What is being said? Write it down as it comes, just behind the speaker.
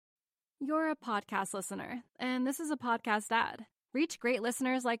You're a podcast listener, and this is a podcast ad. Reach great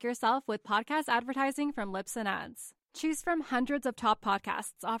listeners like yourself with podcast advertising from Lips and Ads. Choose from hundreds of top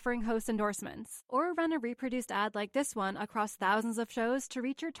podcasts offering host endorsements, or run a reproduced ad like this one across thousands of shows to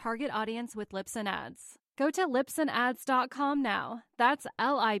reach your target audience with Lips and Ads. Go to lipsandads.com now. That's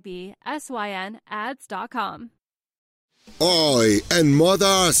LIBSYN ads.com. Hoy en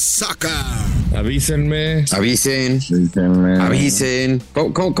Modo Soccer. Avísenme. Avisen.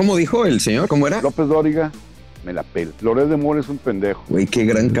 ¿Cómo dijo el señor? ¿Cómo era? López Dóriga, me la pela. Loret de Mola es un pendejo. Güey, qué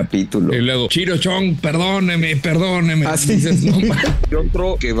gran capítulo. Y luego, Chiro Chong, perdóneme. Así dices, no, Y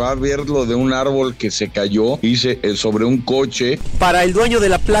otro que va a ver lo de un árbol que se cayó, dice, sobre un coche. Para el dueño de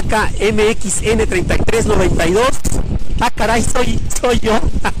la placa MXN3392. Ah, caray, soy yo.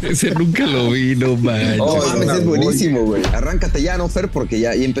 Ese nunca lo vi, no manches. Mames, es buenísimo, güey. Arráncate ya, ¿no, Fer? Porque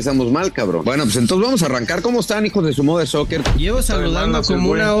ya empezamos mal, cabrón. Bueno, pues entonces vamos a arrancar. ¿Cómo están, hijos de su modo de soccer? Llevo saludando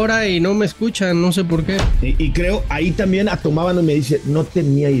como una hora y no me escuchan, no sé por qué. Y creo, ahí también tomaban y me dice, no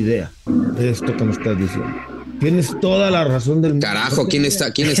tenía idea de esto que me estás diciendo. Tienes toda la razón del mundo. Carajo, ¿quién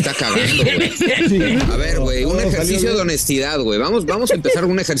está cagando, güey? Sí. A ver, güey, un ejercicio de honestidad, güey. Vamos a empezar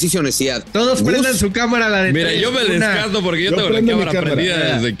un ejercicio de honestidad. Todos prendan su cámara, la de... Mira, yo me descarto porque yo tengo la cámara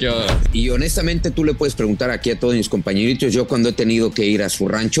prendida desde que ahora. Y honestamente tú le puedes preguntar aquí a todos mis compañeritos. Yo cuando he tenido que ir a su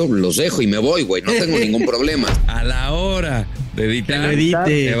rancho, los dejo y me voy, güey. No tengo ningún problema. A la hora de editar,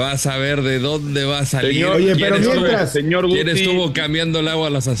 te vas a ver de dónde va a salir. Oye, pero mientras, señor Guti, ¿quién estuvo cambiando el agua a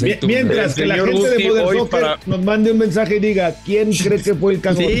las aceitunas? Mientras que la gente Guti, de Modern Soccer nos mande un mensaje y diga, ¿quién cree que fue el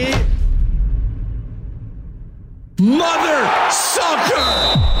cagón? Sí. Mother Soccer.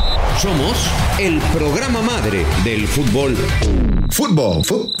 Somos el programa madre del fútbol. Football.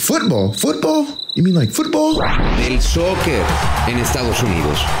 You mean like football? Del soccer en Estados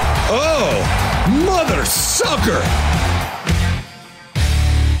Unidos. Oh, Mother Soccer.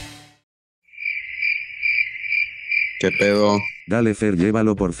 ¿Qué pedo? Dale, Fer,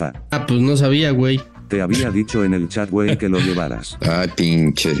 llévalo, porfa. Ah, pues no sabía, güey. Te había dicho en el chat, güey, que lo llevaras. Ay,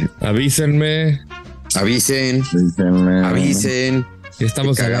 pinche. Avísenme. Avisen.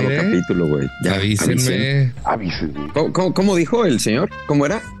 Estamos Qué cagado al aire. capítulo, güey. Ya, Avísenme. Avísenme. ¿Cómo dijo el señor? ¿Cómo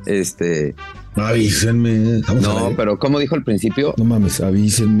era? Avísenme. No, pero ¿cómo dijo al principio? No mames,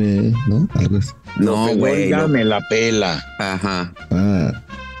 avísenme, ¿no? Algo así. No, güey. Oiga, me la pela. Ajá. Ah,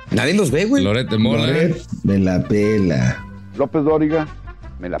 Nadie los ve, güey. Loret de Mola. Loret me la pela. López Dóriga,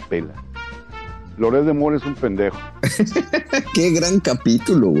 me la pela. Loret de Mola es un pendejo. Qué gran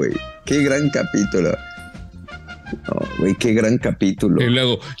capítulo, güey. Qué gran capítulo. No, güey, qué gran capítulo. Y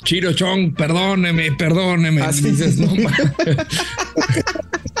luego, Chiro Chong, perdóneme. Así Dices, no manches.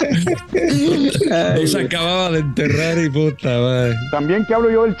 No se acababa de enterrar y puta madre. También que hablo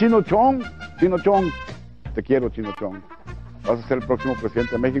yo del Chino Chong. Chino Chong, te quiero, Chino Chong. Vas a ser el próximo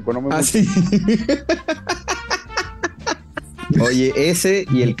presidente de México, no me gusta. Así. Oye, ese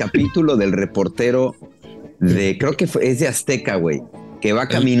y el capítulo del reportero de, creo que es de Azteca, güey, que va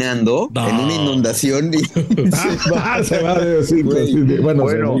caminando en una inundación y se va de cinco. Bueno,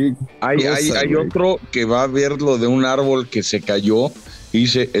 hay otro que va a ver lo de un árbol que se cayó,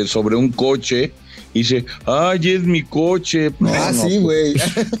 dice, sobre un coche. Dice, ay, es mi coche. Sí, güey.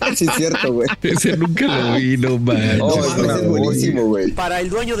 Sí, es cierto, güey. Ese nunca lo vi, no manches. No, mames, es buenísimo, güey. Para el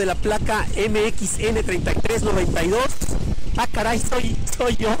dueño de la placa MXN3392. Ah, caray, soy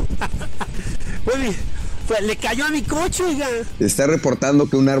yo. Pues, le cayó a mi coche, oiga. Está reportando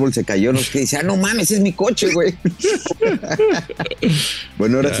que un árbol se cayó, no sé qué. Dice, no mames, es mi coche, güey.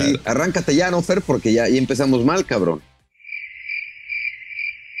 Bueno, ahora sí, arráncate ya, ¿no, Fer? Porque ya empezamos mal, cabrón.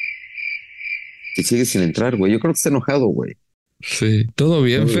 Y sigue sin entrar, güey. Yo creo que está enojado, güey. Sí. ¿Todo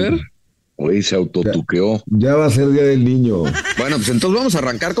bien, Fer? Güey, se autotuqueó. Ya va a ser Día del Niño. Bueno, pues entonces vamos a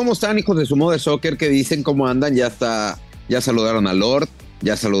arrancar. ¿Cómo están, hijos de su modo de soccer? ¿Qué dicen? ¿Cómo andan? Ya saludaron a Lord,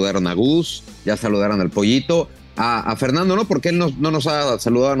 ya saludaron a Gus, ya saludaron al Pollito. A Fernando, ¿no? Porque él no nos ha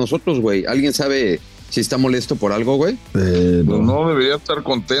saludado a nosotros, güey. ¿Alguien sabe si está molesto por algo, güey? No, debería estar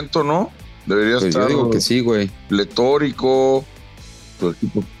contento, ¿no? Debería pues estar... Yo digo que sí, güey. Pletórico. Tu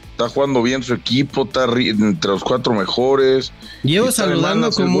equipo está jugando bien, su equipo está entre los 4 mejores. Llevo saludando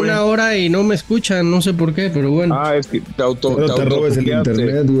como una hora y no me escuchan, no sé por qué, pero bueno. Es que te robes el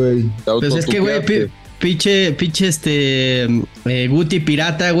internet, güey. Pues es que, güey, pinche Guti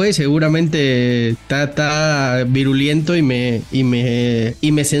pirata, güey, seguramente está virulento y me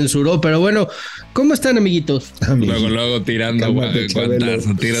censuró, pero bueno, ¿cómo están, amiguitos? Luego tirando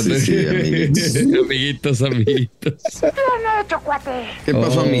guantazo, tirando. Sí, amiguitos. ¿Qué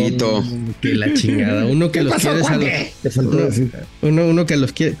pasó, amiguito? Que la chingada, uno que los quiere Te faltó decir. uno que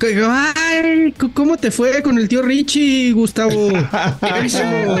los quiere. ¡Ay, güey. ¿Cómo te fue con el tío Richie, Gustavo?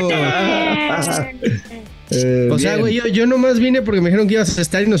 O sea, güey, yo nomás vine porque me dijeron que ibas a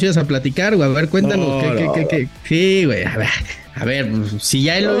estar y nos ibas a platicar, güey. A ver, cuéntanos. ¿Qué? Sí, güey, a ver, si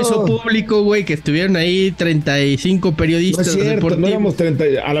ya él lo hizo público, güey, que estuvieron ahí 35 periodistas. No es cierto, no éramos 30,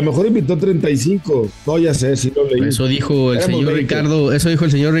 a lo mejor invitó 35. No, ya sé, si lo leí. Eso dijo el señor 20. Eso dijo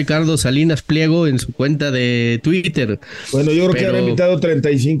el señor Ricardo Salinas Pliego en su cuenta de Twitter. Bueno, yo creo que había invitado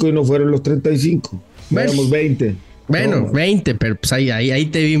 35 y no fueron los 35. Éramos 20. Bueno, 20, pero pues ahí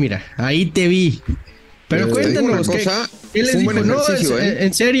te vi, mira, ahí te vi. Pero cuéntanos, ¿qué les dijo? No,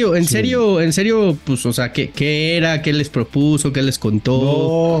 en serio, pues, o sea, ¿qué era? ¿Qué les propuso? ¿Qué les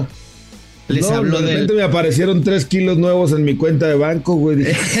contó? Les habló de repente me aparecieron 3 kilos nuevos en mi cuenta de banco, güey.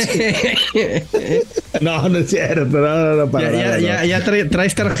 No es cierto. No, ya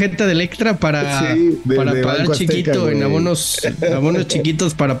traes tarjeta de Electra para pagar chiquito, Azteca, en abonos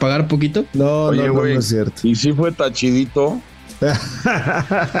chiquitos para pagar poquito. No es cierto. ¿Y si fue tachidito?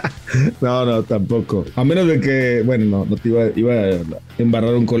 No, tampoco. A menos de que, bueno, no te iba a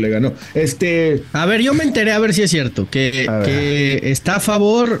embarrar un colega, no. A ver, yo me enteré, a ver si es cierto, que está a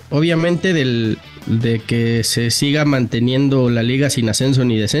favor, obviamente, de que se siga manteniendo la liga sin ascenso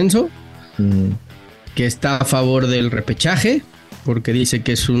ni descenso, que está a favor del repechaje, porque dice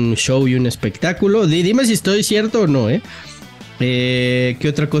que es un show y un espectáculo. Dime si estoy cierto o no, ¿qué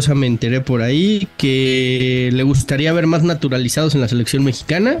otra cosa me enteré por ahí? Que le gustaría ver más naturalizados en la selección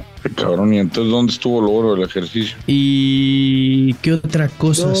mexicana. Cabrón, ¿y entonces dónde estuvo lo oro del ejercicio? ¿Y qué otra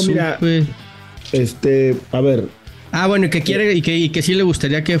cosa supe? A ver. Bueno, que quiere y que sí le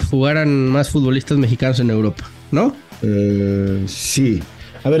gustaría que jugaran más futbolistas mexicanos en Europa, ¿no? Sí.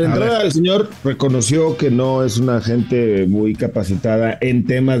 A ver, entrada el señor reconoció que no es una gente muy capacitada en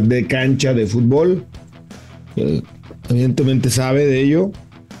temas de cancha de fútbol. Evidentemente sabe de ello,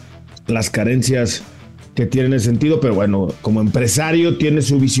 las carencias que tiene en el sentido, pero bueno, como empresario tiene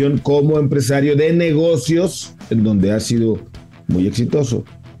su visión como empresario de negocios, en donde ha sido muy exitoso.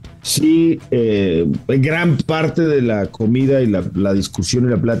 Sí, gran parte de la comida y la discusión y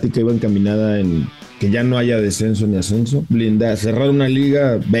la plática iba encaminada en que ya no haya descenso ni ascenso, cerrar una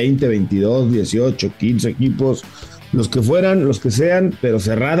liga 20, 22, 18, 15 equipos, los que fueran, los que sean, pero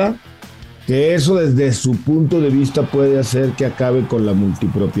cerrada. Que eso desde su punto de vista puede hacer que acabe con la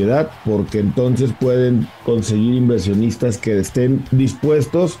multipropiedad, porque entonces pueden conseguir inversionistas que estén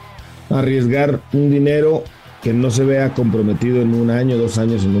dispuestos a arriesgar un dinero que no se vea comprometido en 1 año, 2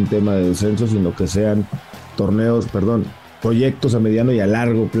 años en un tema de descenso, sino que sean proyectos a mediano y a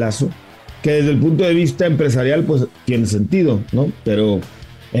largo plazo, que desde el punto de vista empresarial pues tiene sentido, ¿no? Pero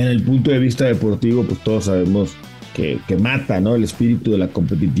en el punto de vista deportivo pues todos sabemos que mata, ¿no? El espíritu de la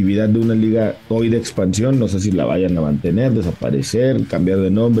competitividad de una liga hoy de expansión. No sé si la vayan a mantener, desaparecer, cambiar de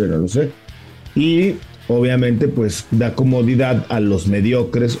nombre, no lo sé. Y obviamente pues da comodidad a los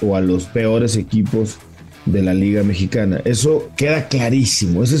mediocres o a los peores equipos de la liga mexicana. Eso queda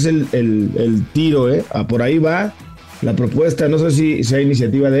clarísimo. Ese es el tiro, por ahí va la propuesta. No sé si sea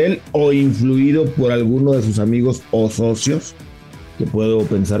iniciativa de él o influido por alguno de sus amigos o socios, que puedo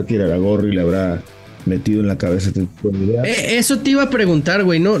pensar que Iraragorri le habrá metido en la cabeza este tipo de ideas. Eso te iba a preguntar,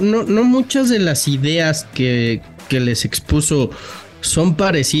 güey. No muchas de las ideas que les expuso son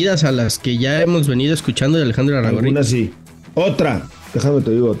parecidas a las que ya hemos venido escuchando de Alejandro Iraragorri. Algunas sí. Otra, déjame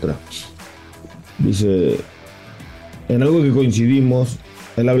te digo otra. Dice, en algo que coincidimos,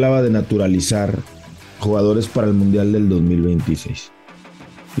 él hablaba de naturalizar jugadores para el Mundial del 2026.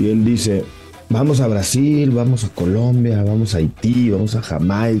 Y él dice, vamos a Brasil, vamos a Colombia, vamos a Haití, vamos a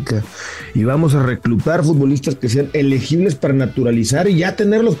Jamaica y vamos a reclutar futbolistas que sean elegibles para naturalizar y ya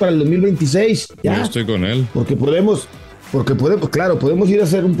tenerlos para el 2026. Ya. Yo estoy con él. Porque podemos, claro, podemos ir a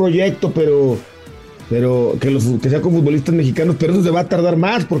hacer un proyecto, pero que sea con futbolistas mexicanos, pero eso se va a tardar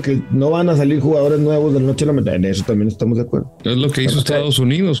más porque no van a salir jugadores nuevos de la noche a la mañana. En eso también estamos de acuerdo. Es lo que hizo Estados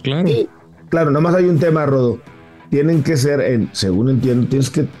Unidos, claro. Sí, claro, nada más hay un tema, Rodo. Tienen que ser, según entiendo,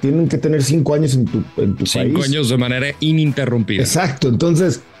 tienen que tener 5 años en tu país. 5 años de manera ininterrumpida. Exacto,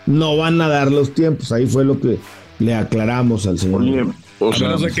 entonces no van a dar los tiempos. Ahí fue lo que le aclaramos al señor. Oye, a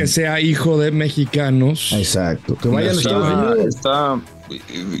menos de que sea hijo de mexicanos. Exacto, que vayan a Estados Unidos.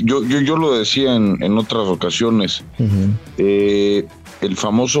 Yo lo decía en otras ocasiones. El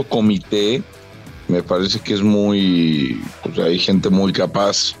famoso comité me parece que es muy, pues hay gente muy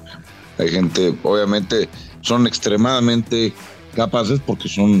capaz, hay gente, obviamente son extremadamente capaces porque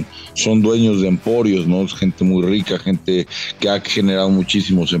son dueños de emporios, ¿no? Es gente muy rica, gente que ha generado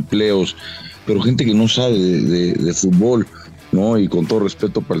muchísimos empleos, pero gente que no sabe de fútbol, ¿no? Y con todo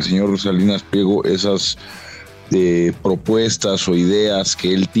respeto para el señor Salinas Pliego, esas propuestas o ideas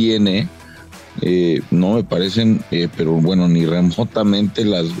que él tiene, no me parecen, pero bueno, ni remotamente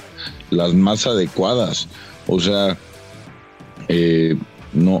las más adecuadas. O sea,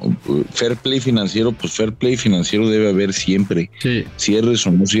 no, fair play financiero, pues fair play financiero debe haber siempre. Sí. Cierres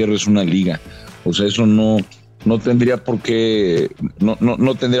o no cierres una liga. O sea, eso no tendría por qué,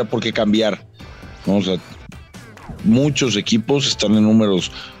 no tendría por qué cambiar, ¿no? O sea, muchos equipos están en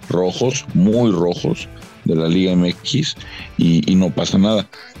números rojos, muy rojos, de la Liga MX y no pasa nada.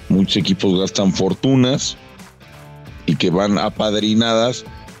 Muchos equipos gastan fortunas y que van apadrinadas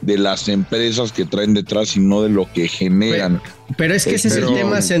de las empresas que traen detrás y no de lo que generan. Pero es que ese es el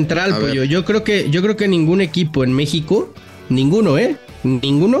tema central, Pollo. Yo creo que ningún equipo en México, ninguno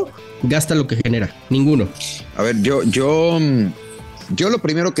gasta lo que genera. Ninguno. A ver, yo lo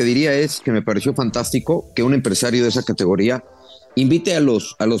primero que diría es que me pareció fantástico que un empresario de esa categoría invite a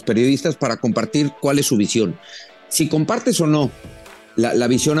los periodistas para compartir cuál es su visión. Si compartes o no la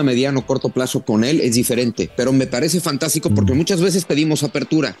visión a mediano o corto plazo con él es diferente, pero me parece fantástico porque muchas veces pedimos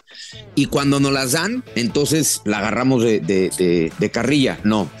apertura y cuando nos las dan, entonces la agarramos de carrilla.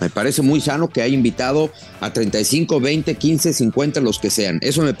 No, me parece muy sano que haya invitado a 35, 20, 15, 50, los que sean.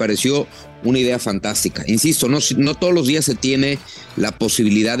 Eso me pareció una idea fantástica. Insisto, no todos los días se tiene la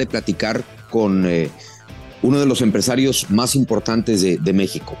posibilidad de platicar con uno de los empresarios más importantes de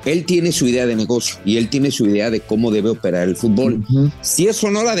México. Él tiene su idea de negocio y él tiene su idea de cómo debe operar el fútbol. Si es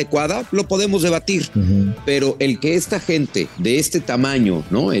o no la adecuada, lo podemos debatir, pero el que esta gente de este tamaño,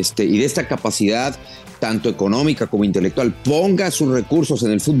 ¿no? Y de esta capacidad, tanto económica como intelectual, ponga sus recursos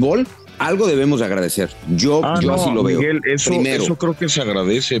en el fútbol, algo debemos de agradecer. Yo así lo veo. Miguel, eso creo que se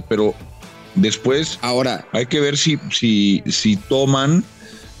agradece, pero después ahora hay que ver si toman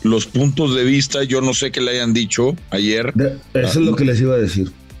los puntos de vista. Yo no sé qué le hayan dicho ayer. Eso es lo que les iba a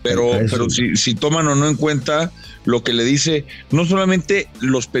decir. Pero si toman o no en cuenta lo que le dice, no solamente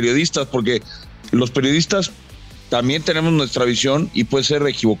los periodistas, porque los periodistas también tenemos nuestra visión y puede ser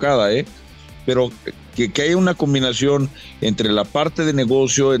equivocada, pero que haya una combinación entre la parte de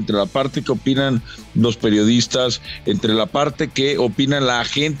negocio, entre la parte que opinan los periodistas, entre la parte que opina la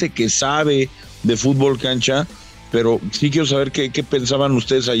gente que sabe de fútbol cancha. Pero sí quiero saber qué pensaban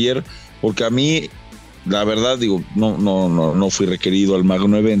ustedes ayer, porque a mí, la verdad, digo, no fui requerido al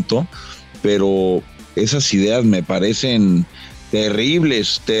magno evento, pero esas ideas me parecen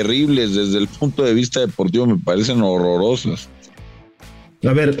terribles desde el punto de vista deportivo, me parecen horrorosas.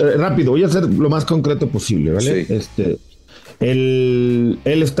 A ver, rápido, voy a ser lo más concreto posible, ¿vale? Sí. Él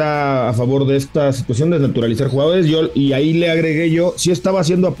está a favor de esta situación de naturalizar jugadores, y ahí le agregué yo, sí estaba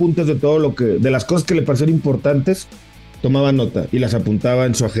haciendo apuntes de todo de las cosas que le parecían importantes, tomaba nota y las apuntaba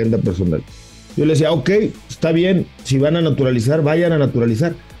en su agenda personal. Yo le decía, ok, está bien, si van a naturalizar, vayan a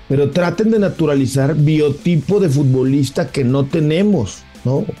naturalizar, pero traten de naturalizar biotipo de futbolista que no tenemos,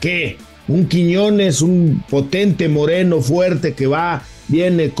 ¿no? ¿Qué? Un Quiñones, un potente, moreno, fuerte, que va,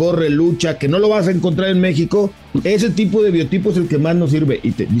 viene, corre, lucha, que no lo vas a encontrar en México. Ese tipo de biotipo es el que más nos sirve.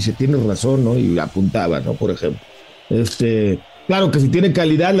 Y dice, tienes razón, ¿no? Y apuntaba, ¿no? Por ejemplo. Claro que si tiene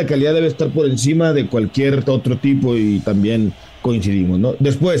calidad, la calidad debe estar por encima de cualquier otro tipo y también coincidimos, ¿no?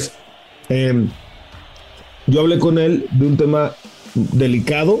 Después, yo hablé con él de un tema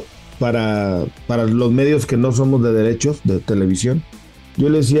delicado para los medios que no somos de derechos, de televisión. Yo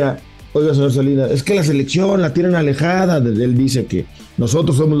le decía, oiga, señor Salinas, es que la selección la tienen alejada. Él dice que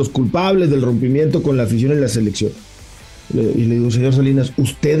nosotros somos los culpables del rompimiento con la afición en la selección. Y le digo, señor Salinas,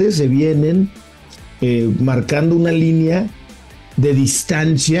 ustedes se vienen marcando una línea de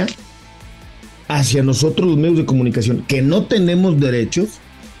distancia hacia nosotros los medios de comunicación, que no tenemos derechos,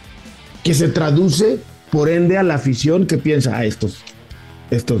 que se traduce por ende a la afición que piensa, estos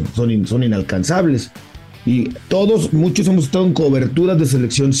son inalcanzables. Y muchos hemos estado en coberturas de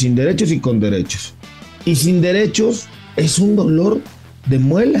selección sin derechos y con derechos. Y sin derechos es un dolor de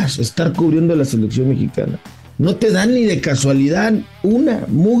muelas estar cubriendo la selección mexicana. No te dan ni de casualidad una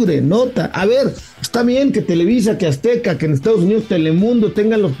mugre nota. A ver, está bien que Televisa, que Azteca, que en Estados Unidos Telemundo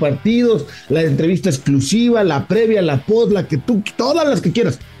tengan los partidos, la entrevista exclusiva, la previa, la post, la que tú, todas las que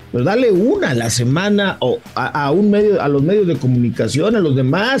quieras. Pero dale una a la semana o a los medios de comunicación, a los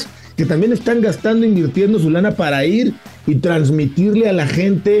demás, que también están invirtiendo su lana para ir y transmitirle a la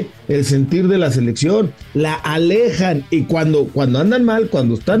gente el sentir de la selección. La alejan y cuando andan mal,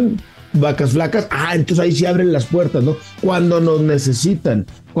 cuando están vacas flacas, entonces ahí sí abren las puertas, ¿no? Cuando nos necesitan,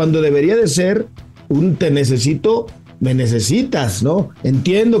 cuando debería de ser te necesito me necesitas, ¿no?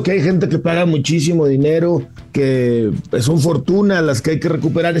 Entiendo que hay gente que paga muchísimo dinero, que son fortunas las que hay que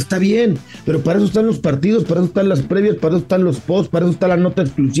recuperar, está bien, pero para eso están los partidos, para eso están las previas, para eso están los posts, para eso está la nota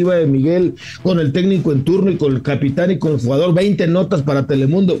exclusiva de Miguel con el técnico en turno y con el capitán y con el jugador, 20 notas para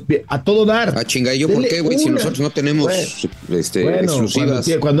Telemundo, a todo dar. Ah, chinga, ¿yo por qué, güey? Si nosotros no tenemos exclusivas.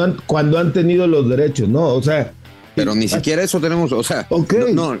 Cuando han tenido los derechos, ¿no? O sea... Pero ni siquiera eso tenemos, o sea...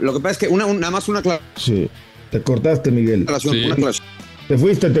 Okay. No, lo que pasa es que nada más una clase. Sí, te cortaste, Miguel. Sí. Una clase. Te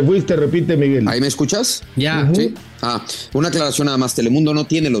fuiste, repite, Miguel. ¿Ahí me escuchas? Ya. ¿Sí? Una aclaración nada más. Telemundo no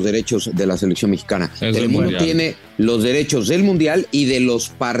tiene los derechos de la selección mexicana. Telemundo tiene los derechos del Mundial y de los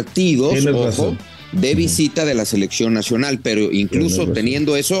partidos, de visita de la selección nacional, pero incluso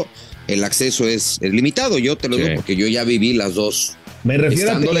teniendo eso, el acceso es limitado. Yo te lo digo porque yo ya viví las dos. Me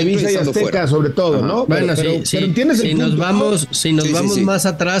refiero a Televisa y Azteca, fuera. Sobre todo, ¿no? Bueno, pero si nos vamos más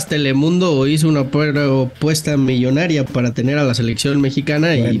atrás, Telemundo hizo una apuesta millonaria para tener a la selección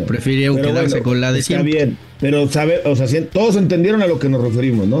mexicana y prefirieron quedarse con la de siempre. Está bien, pero todos entendieron a lo que nos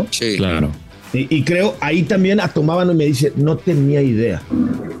referimos, ¿no? Sí, claro. Y creo, ahí también Atomaban y me dice, no tenía idea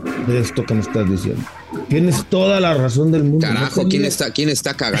de esto que me estás diciendo. Tienes toda la razón del mundo. Carajo, ¿quién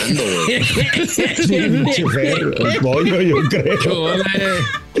está cagando, güey? El pollo, yo creo.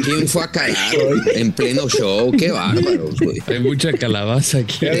 ¿Quién fue a cagar en pleno show? Qué bárbaros, güey. Hay mucha calabaza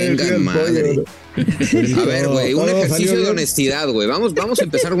aquí. Tengan madre. A ver, güey, un ejercicio de honestidad, güey. Vamos a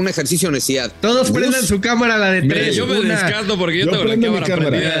empezar un ejercicio de honestidad. Todos prendan su cámara, la de 3. Yo me descarto porque yo tengo la cámara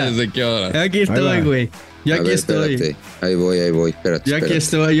prendida desde qué hora. Aquí estoy, güey. Yo aquí estoy. Espérate. Ahí voy. Espérate. Yo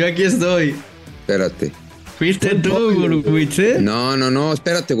aquí estoy. Espérate. ¿Fuiste tú, Gurwitz, eh? No,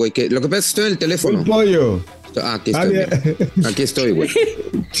 espérate, güey. Que lo que pasa es que estoy en el teléfono. Un pollo. Aquí estoy, güey.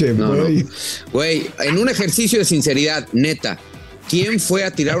 Güey, en un ejercicio de sinceridad, neta, ¿quién fue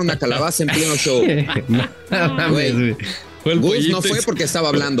a tirar una calabaza en pleno show? Güey. Gus no fue porque estaba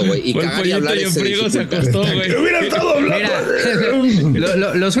hablando, güey. Y cagar y hablar es Frigo se acostó, güey. Hubiera estado hablando. Mira,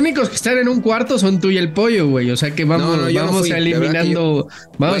 los únicos que están en un cuarto son tú y el pollo, güey. O sea que vamos eliminando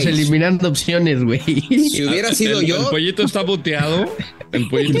opciones, güey. Si hubiera sido yo. El pollito está boteado. El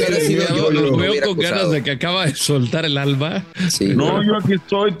pollito está boteado. Los veo con ganas de que acaba de soltar el alba. Sí, no, yo aquí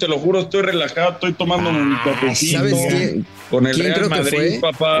estoy, te lo juro, estoy relajado, estoy tomando mi cafecito. ¿Sabes quién? Con el Real Madrid,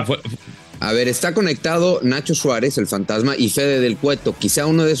 papá. A ver, está conectado Nacho Suárez, el fantasma, y Fede del Cueto. Quizá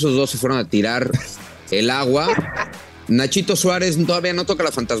uno de esos dos se fueron a tirar el agua. Nachito Suárez todavía no toca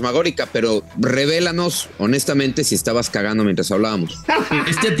la fantasmagórica, pero revélanos, honestamente, si estabas cagando mientras hablábamos.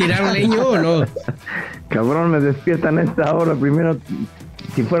 ¿Este tirar leño o no? Cabrón, me despiertan a esta hora. Primero,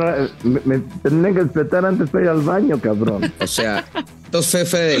 si fuera, me tendrían que despertar antes para ir al baño, cabrón. O sea, entonces fue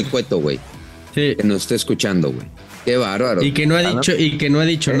Fede del Cueto, güey. Sí. Que nos esté escuchando, güey. Qué bárbaro. Y que no ha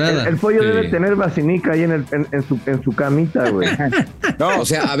dicho nada. El pollo debe tener vacinica ahí en su camita, güey. No, o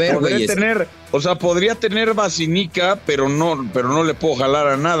sea, a ver, güey. Podría tener vacinica, pero no le puedo jalar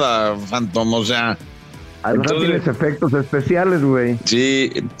a nada, Phantom, o sea. Además tienes efectos especiales, güey.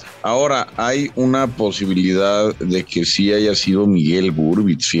 Sí, ahora hay una posibilidad de que sí haya sido Miguel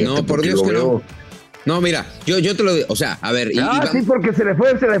Gurwitz, fíjate. No, por Dios que no. No, mira, yo te lo digo, o sea, a ver. Sí, porque se le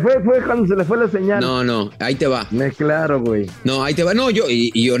fue cuando se le fue la señal. No, ahí te va. Claro, güey. No, ahí te va. No,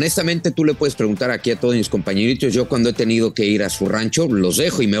 y honestamente tú le puedes preguntar aquí a todos mis compañeritos, yo cuando he tenido que ir a su rancho, los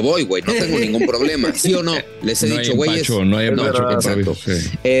dejo y me voy, güey, no tengo ningún problema, ¿sí o no? Les he dicho, güey. No hay empacho. Exacto. Sí.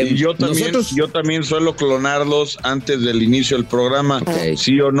 Y yo también suelo clonarlos antes del inicio del programa,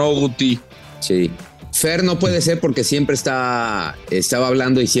 ¿sí o no, Guti? Sí. Fer no puede ser porque siempre estaba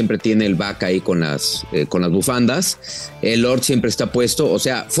hablando y siempre tiene el back ahí con las bufandas. El Lord siempre está puesto. O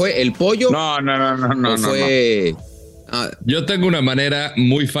sea, ¿fue el pollo? No. Fue... Yo tengo una manera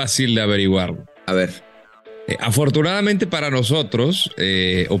muy fácil de averiguarlo. A ver. Afortunadamente para nosotros,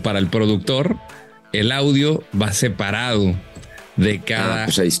 o para el productor, el audio va separado de cada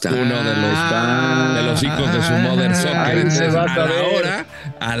uno de los hijos de su Mother Soccer. Entonces,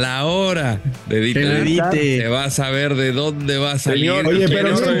 a la hora de editar, te vas a ver de dónde va a salir. Oye,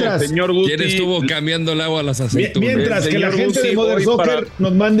 pero mientras, ¿quién estuvo cambiando el agua a las aceitunas? Mientras que la gente de Mother Soccer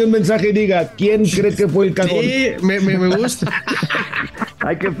nos mande un mensaje y diga ¿quién cree que fue el cagón? Sí, me gusta.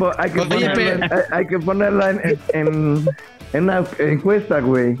 hay que ponerla en una encuesta,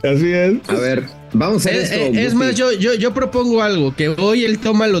 güey. Así es. A ver, vamos a hacer esto. Es más, yo propongo algo, que hoy el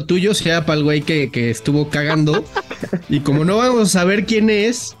toma lo tuyo sea para el güey que estuvo cagando. Y como no vamos a saber quién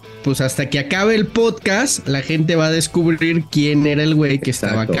es, pues hasta que acabe el podcast, la gente va a descubrir quién era el güey que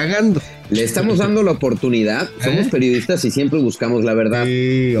estaba cagando. Le estamos dando la oportunidad. Somos periodistas y siempre buscamos la verdad.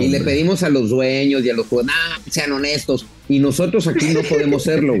 Sí, y le pedimos a los dueños y a los jugadores, sean honestos. Y nosotros aquí no podemos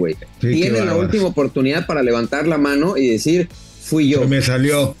serlo, güey. Sí, tienen la última oportunidad para levantar la mano y decir, fui yo. Se me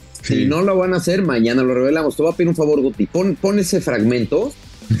salió. Si no lo van a hacer, mañana lo revelamos. Te voy a pedir un favor, Guti. Pon ese fragmento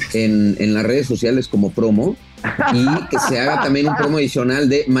en las redes sociales como promo. Y que se haga también un promo adicional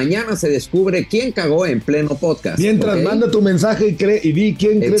de mañana se descubre quién cagó en pleno podcast. Mientras manda tu mensaje y di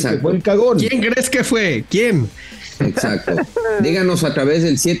quién crees que fue el cagón. ¿Quién crees que fue? ¿Quién? Exacto. Díganos a través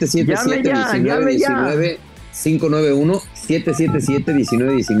del 777-1919-591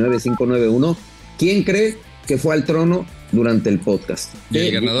 777-1919-591 ¿quién cree que fue al trono durante el podcast? Y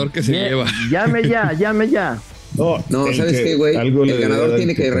el ganador que se lleva. Llame ya. No, ¿sabes qué, güey? El ganador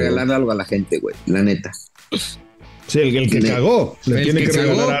tiene que regalarle algo a la gente, güey. La neta. Sí, el que cagó. Le tiene que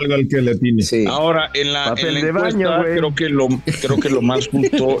regalar algo al que le tiene. Sí. Ahora, en la encuesta, creo que lo más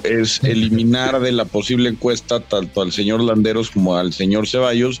justo es eliminar de la posible encuesta tanto al señor Landeros como al señor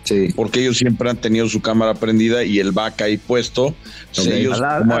Ceballos, porque ellos siempre han tenido su cámara prendida y el vaca ahí puesto. Okay. Ellos,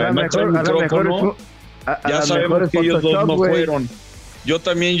 como además traen micrófono, ya sabemos que ellos dos no fueron. Yo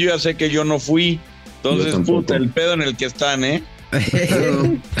ya sé que yo no fui. Entonces, puta, el pedo en el que están,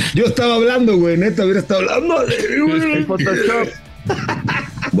 Yo estaba hablando, güey, neta, hubiera estado hablando. El Photoshop.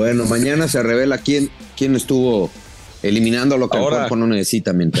 Bueno, mañana se revela quién estuvo eliminando lo que el cuerpo no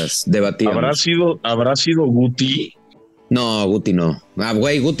necesita mientras debatíamos. ¿Habrá sido Guti? No, Guti no.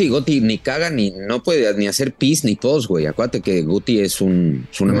 Güey, Guti ni caga, no puede ni hacer pis ni tos, güey. Acuérdate que Guti es una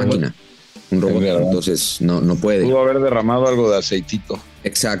máquina, un robot, entonces no puede. Pudo haber derramado algo de aceitito.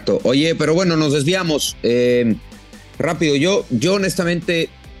 Exacto. Oye, pero bueno, nos desviamos. Rápido, yo honestamente,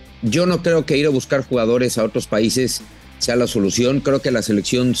 yo no creo que ir a buscar jugadores a otros países sea la solución. Creo que la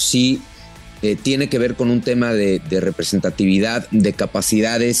selección sí tiene que ver con un tema de representatividad, de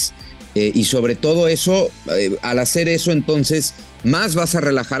capacidades y sobre todo eso, al hacer eso entonces, más vas a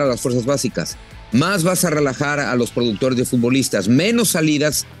relajar a las fuerzas básicas, más vas a relajar a los productores de futbolistas, menos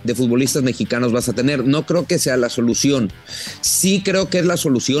salidas de futbolistas mexicanos vas a tener. No creo que sea la solución. Sí creo que es la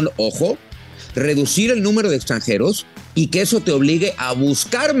solución, ojo, reducir el número de extranjeros y que eso te obligue a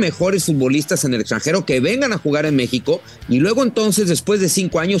buscar mejores futbolistas en el extranjero que vengan a jugar en México y luego entonces después de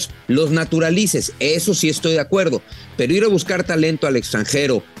 5 años los naturalices. Eso sí estoy de acuerdo, pero ir a buscar talento al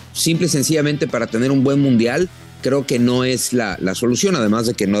extranjero simple y sencillamente para tener un buen mundial creo que no es la solución, además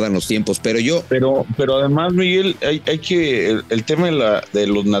de que no dan los tiempos. Pero además, Miguel, hay que el tema de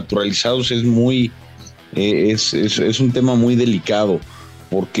los naturalizados es muy es un tema muy delicado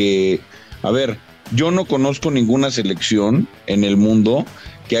porque a ver, yo no conozco ninguna selección en el mundo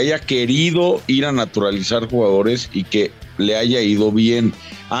que haya querido ir a naturalizar jugadores y que le haya ido bien.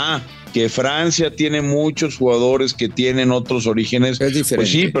 Que Francia tiene muchos jugadores que tienen otros orígenes. Es diferente. Pues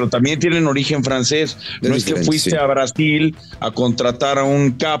sí, pero también tienen origen francés. No es que fuiste a Brasil a contratar a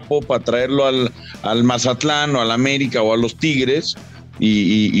un capo para traerlo al Mazatlán o al América o a los Tigres.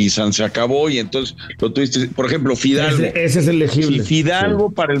 Y se acabó y entonces lo tuviste, por ejemplo, Fidalgo. Ese es elegible. Si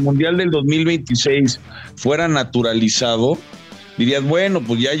Fidalgo para el Mundial del 2026 fuera naturalizado, dirías, bueno,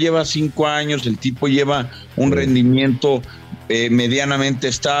 pues ya lleva 5 años, el tipo lleva un rendimiento medianamente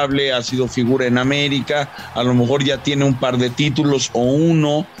estable, ha sido figura en América, a lo mejor ya tiene un par de títulos o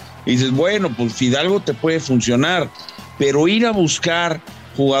uno, y dices, bueno, pues Fidalgo te puede funcionar, pero ir a buscar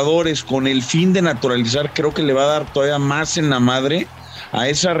jugadores con el fin de naturalizar creo que le va a dar todavía más en la madre a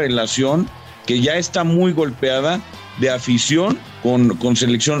esa relación que ya está muy golpeada de afición con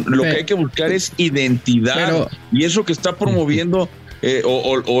selección. Lo que hay que buscar es identidad, y eso que está promoviendo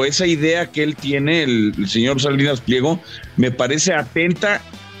o esa idea que él tiene, el señor Salinas Pliego, me parece atenta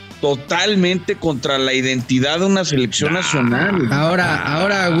totalmente contra la identidad de una selección nacional.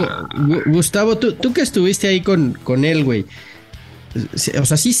 Ahora, Gustavo, tú que estuviste ahí con él, güey. O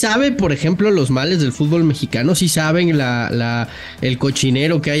sea, sí sabe, por ejemplo, los males del fútbol mexicano, sí saben el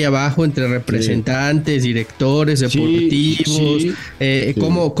cochinero que hay abajo entre representantes, directores deportivos,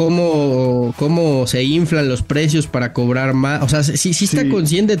 cómo se inflan los precios para cobrar más. O sea, sí está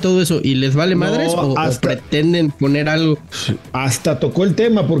consciente de todo eso y les vale madres o pretenden poner algo. Hasta tocó el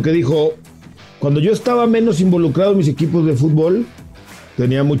tema porque dijo, cuando yo estaba menos involucrado en mis equipos de fútbol,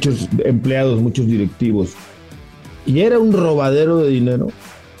 tenía muchos empleados, muchos directivos. Y era un robadero de dinero,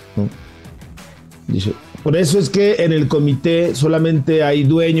 ¿no? Dice, por eso es que en el comité solamente hay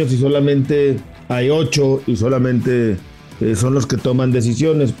dueños y solamente hay 8 y solamente son los que toman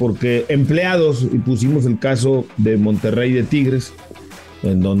decisiones, porque empleados, y pusimos el caso de Monterrey de Tigres,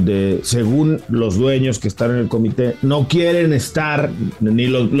 en donde, según los dueños que están en el comité, no quieren estar, ni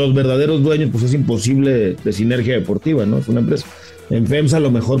los verdaderos dueños, pues es imposible de sinergia deportiva, ¿no? Es una empresa. En FEMSA a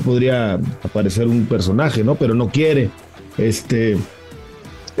lo mejor podría aparecer un personaje, ¿no? Pero no quiere.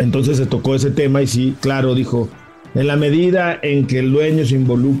 Entonces se tocó ese tema y sí, claro, dijo, en la medida en que el dueño se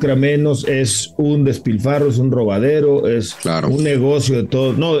involucra menos, es un despilfarro, es un robadero, es un negocio de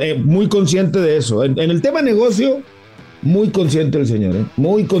todo. No, muy consciente de eso. En el tema negocio, muy consciente el señor,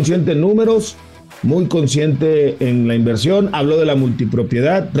 muy consciente en números, muy consciente en la inversión. Habló de la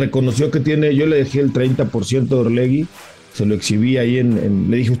multipropiedad, reconoció que tiene, yo le dejé el 30% de Orlegui, se lo exhibí ahí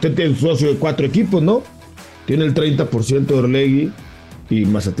le dije, usted tiene un socio de 4 equipos, ¿no? Tiene el 30% de Orlegui y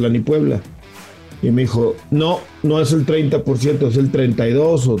Mazatlán y Puebla. Y me dijo, no es el 30%, es el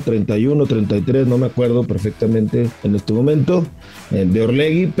 32 o 31, 33, no me acuerdo perfectamente en este momento, de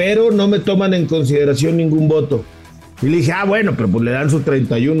Orlegui, pero no me toman en consideración ningún voto. Y le dije, bueno, pero pues le dan su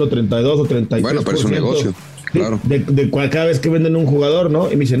 31, 32 o 33%. Bueno, pero es un negocio, claro. De cada vez que venden un jugador,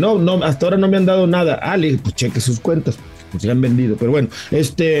 ¿no? Y me dice, no, hasta ahora no me han dado nada. Le dije, pues cheque sus cuentas. Pues se han vendido, pero bueno,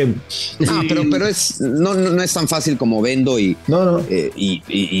 pero no es tan fácil como vendo y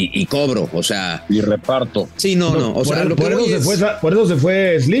cobro, o sea, y reparto. Sí, o sea, por eso se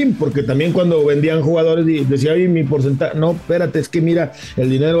fue Slim, porque también cuando vendían jugadores decía, oye, mi porcentaje, no, espérate, es que mira, el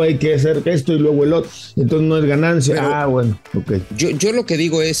dinero hay que hacer esto y luego el otro, entonces no es ganancia. Pero, bueno, ok. Yo lo que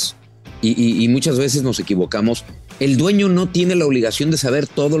digo es, y muchas veces nos equivocamos, el dueño no tiene la obligación de saber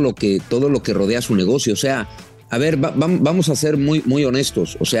todo lo que rodea su negocio, o sea, a ver, vamos a ser muy, muy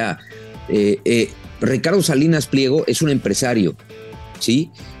honestos. O sea, Ricardo Salinas Pliego es un empresario,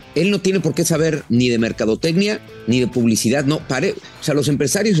 ¿sí? Él no tiene por qué saber ni de mercadotecnia ni de publicidad. O sea, los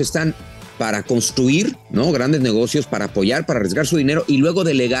empresarios están para construir, ¿no? Grandes negocios, para apoyar, para arriesgar su dinero y luego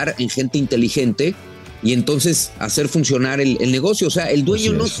delegar en gente inteligente y entonces hacer funcionar el negocio. O sea, el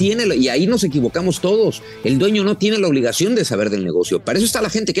dueño no tiene, y ahí nos equivocamos todos, el dueño no tiene la obligación de saber del negocio. Para eso está la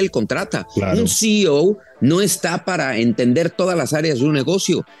gente que él contrata. Claro. Un CEO no está para entender todas las áreas de un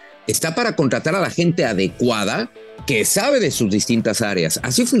negocio, está para contratar a la gente adecuada que sabe de sus distintas áreas.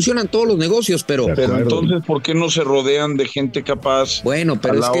 Así funcionan todos los negocios, pero entonces, ¿por qué no se rodean de gente capaz? Bueno,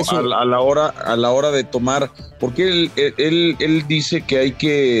 pero a la hora de tomar, porque él dice que hay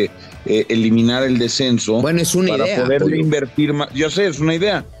que eliminar el descenso. Bueno, es una idea para poder invertir más. Yo sé, es una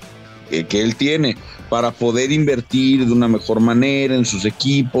idea que él tiene para poder invertir de una mejor manera en sus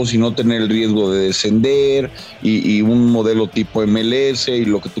equipos y no tener el riesgo de descender y un modelo tipo MLS y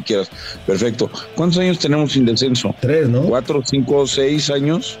lo que tú quieras. Perfecto. ¿Cuántos años tenemos sin descenso? 3, ¿no? 4, 5, 6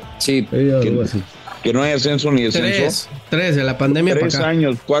 años. Sí. Que no hay ascenso ni descenso. 3 de la pandemia. 3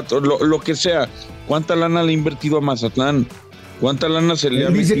 años, 4, lo que sea. ¿Cuánta lana le ha invertido a Mazatlán? ¿Cuánta lana se le ha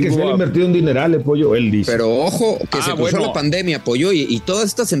metido? Dice que se ha invertido en dineral, Pollo, él dice. Pero ojo, que se cruzó la pandemia, Pollo, y todas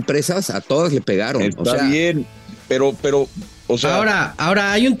estas empresas, a todas le pegaron. Está bien, pero, o sea...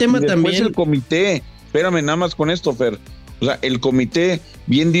 Ahora hay un tema también... Después el comité, espérame nada más con esto, Fer. O sea, el comité,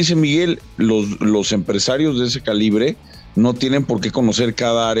 bien dice Miguel, los empresarios de ese calibre no tienen por qué conocer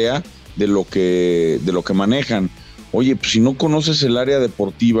cada área de lo que manejan. Oye, pues si no conoces el área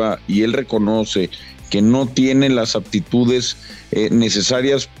deportiva y él reconoce que no tiene las aptitudes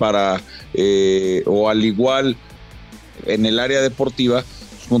necesarias para, o al igual en el área deportiva,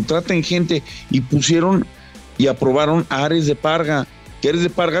 pues contraten gente y pusieron y aprobaron a Ares de Parga, que Ares de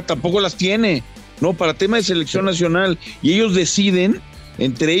Parga tampoco las tiene, ¿no? Para tema de selección nacional, y ellos deciden,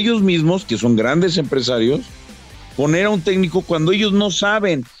 entre ellos mismos, que son grandes empresarios, poner a un técnico cuando ellos no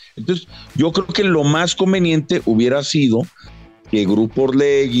saben. Entonces, yo creo que lo más conveniente hubiera sido que Grupo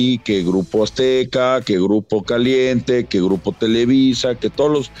Orlegui, que Grupo Azteca, que Grupo Caliente, que Grupo Televisa, que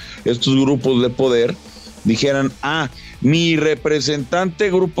todos estos grupos de poder dijeran, mi representante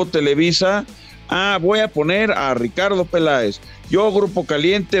Grupo Televisa, voy a poner a Ricardo Peláez. Yo, Grupo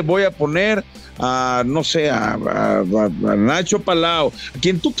Caliente, voy a poner a, no sé, a Nacho Palau, a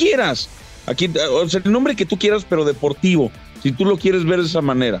quien tú quieras, o sea, el nombre que tú quieras, pero deportivo, si tú lo quieres ver de esa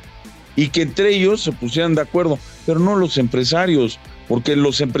manera. Y que entre ellos se pusieran de acuerdo, pero no los empresarios, porque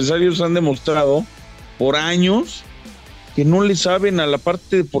los empresarios han demostrado por años que no le saben a la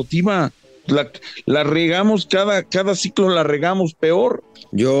parte deportiva. La regamos, cada ciclo la regamos peor.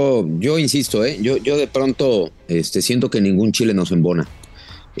 Yo insisto, yo de pronto siento que ningún chile nos embona.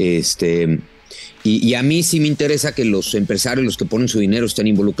 Y a mí sí me interesa que los empresarios, los que ponen su dinero, estén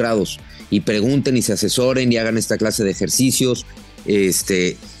involucrados y pregunten y se asesoren y hagan esta clase de ejercicios.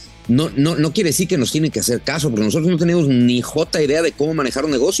 No quiere decir que nos tienen que hacer caso, porque nosotros no tenemos ni jota idea de cómo manejar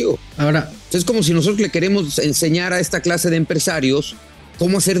un negocio. Ahora, es como si nosotros le queremos enseñar a esta clase de empresarios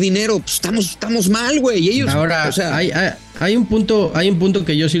cómo hacer dinero. Pues estamos mal, güey. Y ellos, ahora, o sea, hay un punto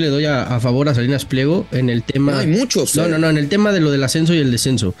que yo sí le doy a favor a Salinas Pliego en el tema. No, hay muchos. No, en el tema de lo del ascenso y el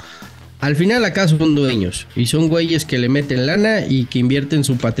descenso. Al final acá son dueños y son güeyes que le meten lana y que invierten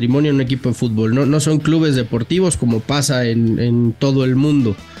su patrimonio en un equipo de fútbol. No son clubes deportivos como pasa en todo el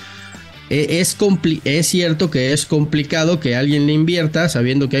mundo. Es cierto que es complicado que alguien le invierta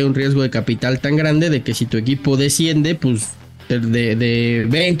sabiendo que hay un riesgo de capital tan grande de que si tu equipo desciende, pues de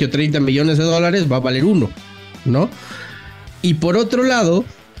 20 o 30 millones de dólares va a valer uno, ¿no? Y por otro lado,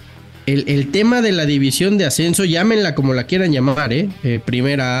 el tema de la división de ascenso, llámenla como la quieran llamar,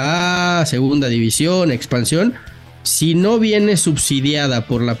 primera A, segunda división, expansión, si no viene subsidiada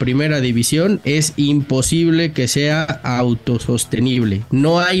por la primera división, es imposible que sea autosostenible.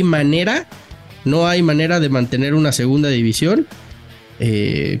 No hay manera de mantener una segunda división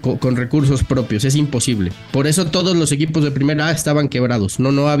con recursos propios, es imposible. Por eso todos los equipos de primera A estaban quebrados,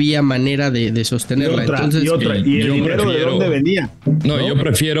 no había manera de sostenerla. ¿Y el dinero de dónde venía? No, yo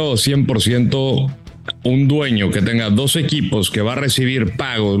prefiero 100% un dueño que tenga 2 equipos, que va a recibir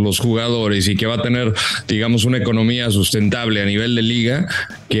pagos los jugadores y que va a tener, digamos, una economía sustentable a nivel de liga,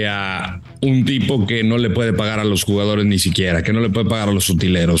 que a un tipo que no le puede pagar a los jugadores ni siquiera, que no le puede pagar a los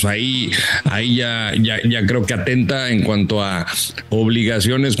utileros. Ahí ya creo que atenta en cuanto a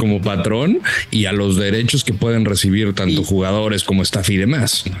obligaciones como patrón y a los derechos que pueden recibir tanto jugadores como staff y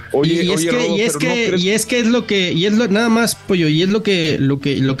demás. Nada más, Pollo, y es lo que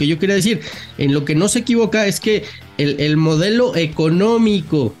yo quería decir. En lo que no se equivoca es que el modelo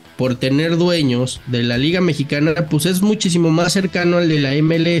económico por tener dueños de la Liga Mexicana, pues es muchísimo más cercano al de la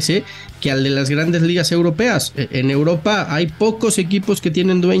MLS que al de las grandes ligas europeas. En Europa hay pocos equipos que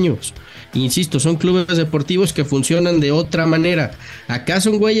tienen dueños. Insisto, son clubes deportivos que funcionan de otra manera. Acá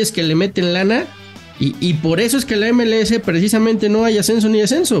son güeyes que le meten lana y por eso es que la MLS precisamente no hay ascenso ni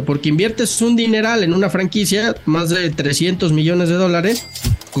descenso, porque inviertes un dineral en una franquicia, más de 300 millones de dólares.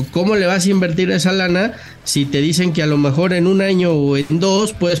 ¿Cómo le vas a invertir esa lana si te dicen que a lo mejor en un año o en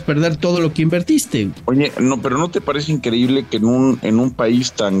 2 puedes perder todo lo que invertiste? Oye, no, pero ¿no te parece increíble que en un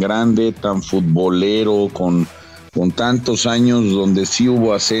país tan grande, tan futbolero, con tantos años donde sí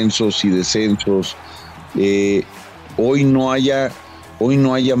hubo ascensos y descensos, hoy no haya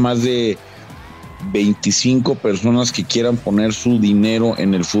más de 25 personas que quieran poner su dinero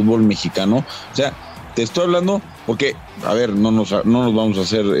en el fútbol mexicano? O sea, te estoy hablando porque, a ver, no nos vamos a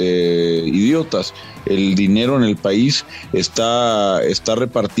hacer idiotas. El dinero en el país está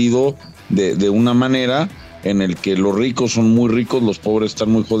repartido de una manera en el que los ricos son muy ricos, los pobres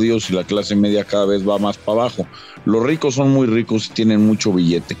están muy jodidos y la clase media cada vez va más para abajo. Los ricos son muy ricos y tienen mucho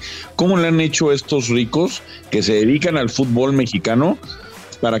billete. ¿Cómo le han hecho estos ricos que se dedican al fútbol mexicano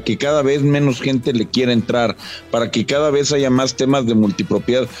para que cada vez menos gente le quiera entrar, para que cada vez haya más temas de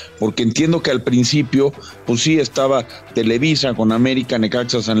multipropiedad? Porque entiendo que al principio, pues sí, estaba Televisa con América,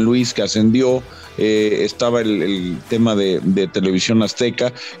 Necaxa, San Luis, que ascendió, estaba el tema de Televisión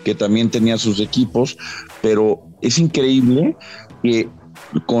Azteca, que también tenía sus equipos, pero es increíble que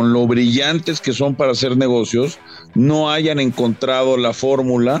con lo brillantes que son para hacer negocios, no hayan encontrado la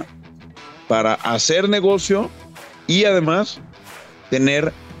fórmula para hacer negocio y además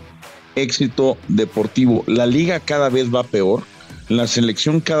tener éxito deportivo. La liga cada vez va peor, la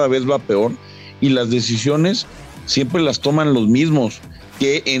selección cada vez va peor y las decisiones siempre las toman los mismos,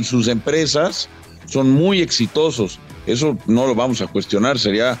 que en sus empresas son muy exitosos. Eso no lo vamos a cuestionar,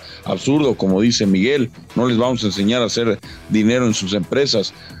 sería absurdo, como dice Miguel, no les vamos a enseñar a hacer dinero en sus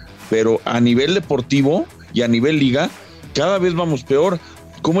empresas, pero a nivel deportivo y a nivel liga cada vez vamos peor.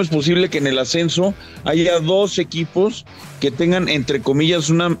 ¿Cómo es posible que en el ascenso haya 2 equipos que tengan, entre comillas,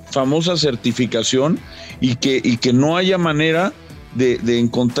 una famosa certificación y que no haya manera de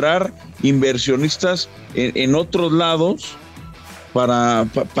encontrar inversionistas en otros lados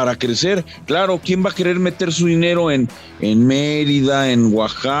para crecer? Claro, ¿quién va a querer meter su dinero en Mérida, en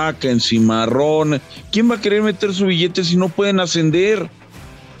Oaxaca, en Cimarrón? ¿Quién va a querer meter su billete si no pueden ascender?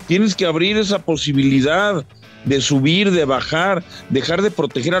 Tienes que abrir esa posibilidad de subir, de bajar, dejar de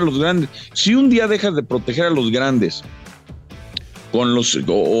proteger a los grandes. Si un día dejas de proteger a los grandes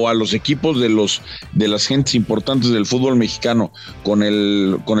o a los equipos de las gentes importantes del fútbol mexicano con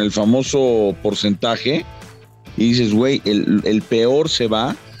el famoso porcentaje, y dices, güey, el peor se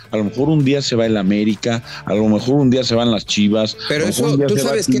va. A lo mejor un día se va el América, a lo mejor un día se van las Chivas. Pero eso, tú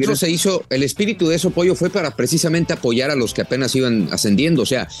sabes que eso se hizo, el espíritu de eso, Pollo, fue para precisamente apoyar a los que apenas iban ascendiendo. O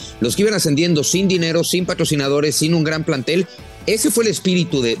sea, los que iban ascendiendo sin dinero, sin patrocinadores, sin un gran plantel. Ese fue el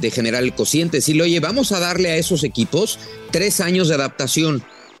espíritu de generar el cociente. Decirle, oye, vamos a darle a esos equipos 3 años de adaptación.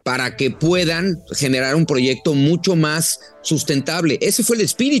 para que puedan generar un proyecto mucho más sustentable. Ese fue el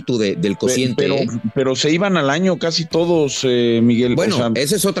espíritu del cociente. Pero se iban al año casi todos, Miguel. Bueno, o sea,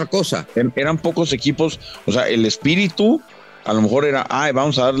 esa es otra cosa. Eran pocos equipos, o sea, el espíritu a lo mejor era,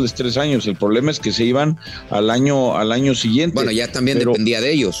 vamos a darles 3 años. El problema es que se iban al año siguiente. Bueno, ya también dependía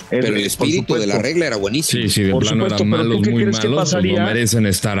de ellos, pero el espíritu de la regla era buenísimo. Sí, de plano eran malos, muy malos, pues no merecen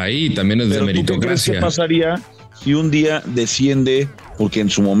estar ahí, también es de meritocracia. ¿Qué pasaría si un día desciende? Porque en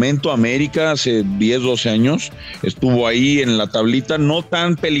su momento América hace 10, 12 años estuvo ahí en la tablita, no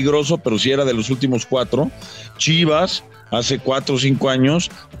tan peligroso, pero sí era de los últimos 4. Chivas hace 4 o 5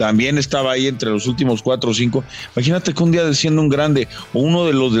 años también estaba ahí entre los últimos 4 o 5. Imagínate que un día desciende un grande o uno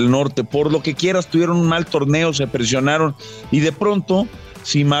de los del norte, por lo que quieras, tuvieron un mal torneo, se presionaron y de pronto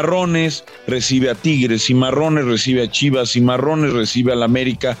Cimarrones recibe a Tigres, Cimarrones recibe a Chivas, Cimarrones recibe al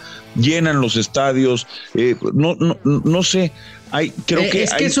América, llenan los estadios, no sé. Creo que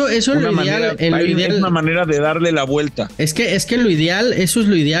eso es lo ideal. Es una manera de darle la vuelta. Es que lo ideal, eso es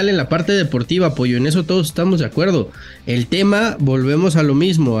lo ideal en la parte deportiva, Pollo. En eso todos estamos de acuerdo. El tema, volvemos a lo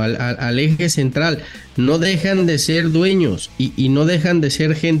mismo, al eje central. No dejan de ser dueños y no dejan de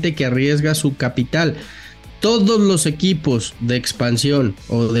ser gente que arriesga su capital. Todos los equipos de expansión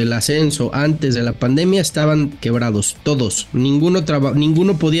o del ascenso antes de la pandemia estaban quebrados. Todos. Ninguno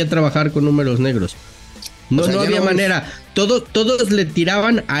podía trabajar con números negros. No había manera. Todos le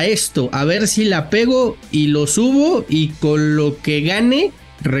tiraban a esto, a ver si la pego y lo subo y con lo que gane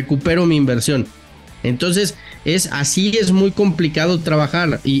recupero mi inversión. Entonces es muy complicado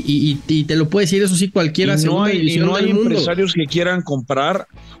trabajar y te lo puede decir eso sí cualquiera. Y no hay empresarios que quieran comprar.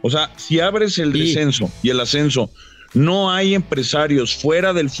 O sea, si abres el descenso y el ascenso, no hay empresarios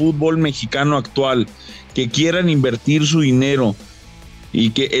fuera del fútbol mexicano actual que quieran invertir su dinero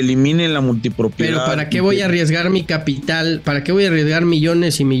y que eliminen la multipropiedad. Pero ¿para qué voy a arriesgar mi capital? ¿Para qué voy a arriesgar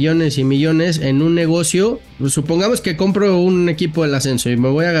millones y millones y millones en un negocio? Pues supongamos que compro un equipo del ascenso y me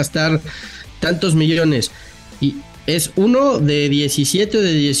voy a gastar tantos millones y es uno de 17 o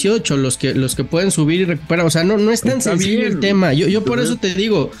de 18 los que pueden subir y recuperar. O sea, no es tan sencillo el tema. Yo por eso te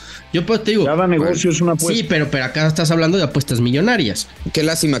digo. Cada negocio es una apuesta. Sí, pero acá estás hablando de apuestas millonarias. Qué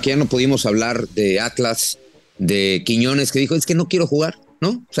lástima que ya no pudimos hablar de Atlas, de Quiñones, que dijo, es que no quiero jugar, ¿no?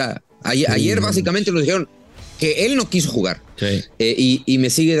 O sea, ayer básicamente nos dijeron que él no quiso jugar. Sí. Y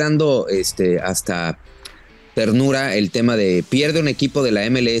me sigue dando hasta ternura el tema de pierde un equipo de la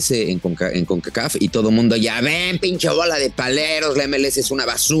MLS en CONCACAF y todo el mundo, ya ven, pinche bola de paleros, la MLS es una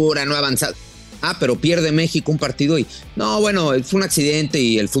basura, no ha avanzado. Pero pierde México un partido y no, bueno, fue un accidente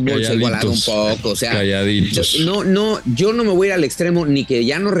y el fútbol se ha igualado un poco, o sea, yo no me voy a ir al extremo ni que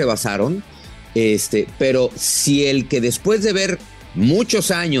ya nos rebasaron, pero si el que después de ver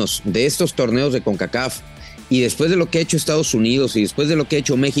muchos años de estos torneos de CONCACAF y después de lo que ha hecho Estados Unidos y después de lo que ha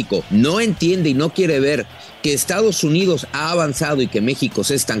hecho México, no entiende y no quiere ver que Estados Unidos ha avanzado y que México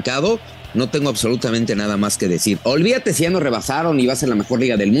se ha estancado, no tengo absolutamente nada más que decir. Olvídate si ya nos rebasaron y va a ser la mejor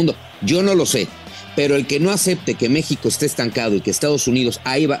liga del mundo. Yo no lo sé. Pero el que no acepte que México esté estancado y que Estados Unidos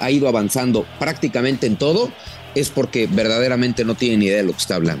ha ido avanzando prácticamente en todo, es porque verdaderamente no tiene ni idea de lo que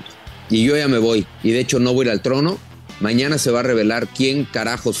está hablando. Y yo ya me voy. Y de hecho no voy a ir al trono. Mañana se va a revelar quién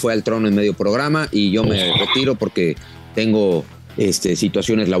carajos fue al trono en medio programa y yo me retiro porque tengo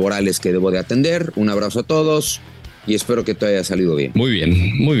situaciones laborales que debo de atender. Un abrazo a todos y espero que todo haya salido bien. Muy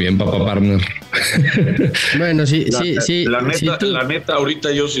bien, papá partner. Bueno, sí. La neta,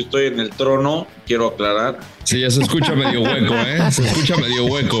 ahorita yo sí estoy en el trono, quiero aclarar. Sí, ya se escucha medio hueco, Se escucha medio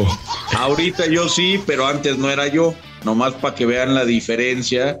hueco. Ahorita yo sí, pero antes no era yo. Nomás para que vean la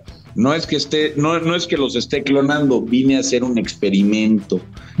diferencia. No es que los esté clonando, vine a hacer un experimento.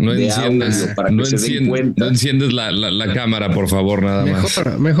 No enciendes la cámara, por favor, nada más.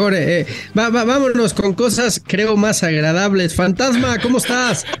 Mejor, vámonos con cosas, creo, más agradables. Fantasma, ¿cómo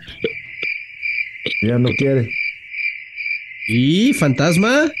estás? Ya no quiere. ¿Y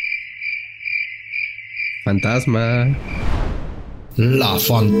Fantasma? La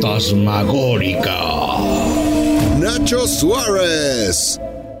fantasmagórica. Nacho Suárez.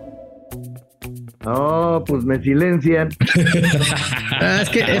 No, pues me silencian. Es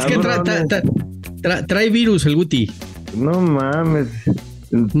que trae virus el Guti. No mames.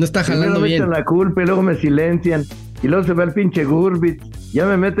 No está jalando me bien. echan la culpa y luego me silencian. Y luego se ve el pinche Gurbitz. Ya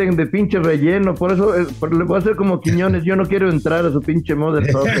me meten de pinche relleno. Por eso le voy a hacer como Quiñones. Yo no quiero entrar a su pinche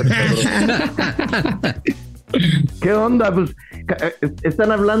Mother Soccer. ¿Qué onda? Pues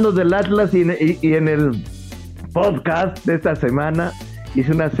están hablando del Atlas y en el podcast de esta semana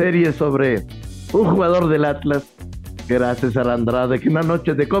hice una serie sobre un jugador del Atlas, que era César Andrade, que una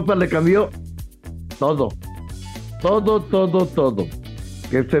noche de copa le cambió todo.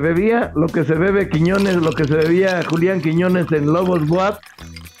 que se bebía lo que se bebe Quiñones, lo que se bebía Julián Quiñones en Lobos Buap,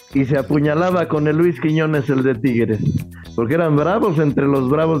 y se apuñalaba con el Luis Quiñones, el de Tigres, porque eran bravos entre los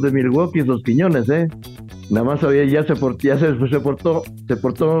bravos de Milwaukee, los Quiñones, nada más había, se portó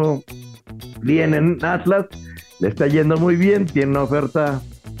bien en Atlas, le está yendo muy bien, tiene una oferta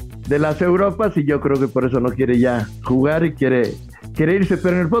de las Europas y yo creo que por eso no quiere ya jugar y quiere irse.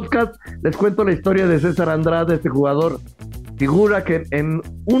 Pero en el podcast les cuento la historia de César Andrade, este jugador, figura que en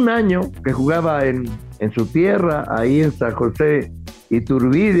un año que jugaba en su tierra, ahí en San José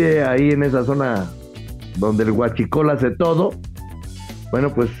Iturbide, ahí en esa zona donde el huachicol hace todo,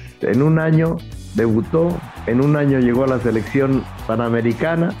 bueno, pues en un año debutó, en un año llegó a la selección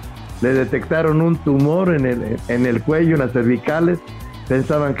panamericana, le detectaron un tumor en el cuello, en las cervicales,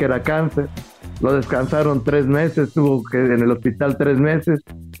 pensaban que era cáncer, lo descansaron 3 meses, estuvo en el hospital 3 meses,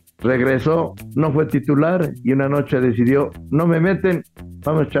 regresó, no fue titular y una noche decidió, no me meten,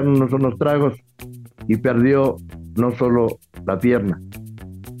 vamos a echarnos unos tragos, y perdió no solo la pierna,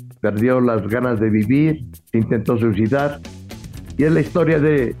 perdió las ganas de vivir, se intentó suicidar, y es la historia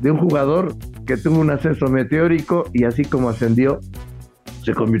de un jugador que tuvo un ascenso meteórico y así como ascendió,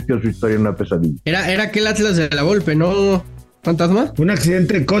 se convirtió su historia en una pesadilla. Era aquel Atlas de la Volpe, ¿no, Fantasma? Un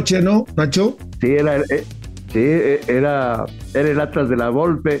accidente de coche, ¿no, Nacho? Sí, era el Atlas de la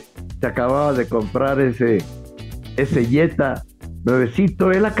Volpe, se acababa de comprar ese Jetta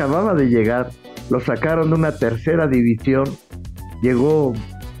nuevecito, él acababa de llegar, lo sacaron de una tercera división, llegó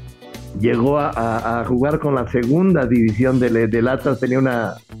a jugar con la segunda división del Atlas, tenía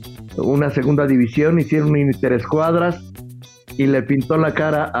una segunda división, hicieron un interescuadras y le pintó la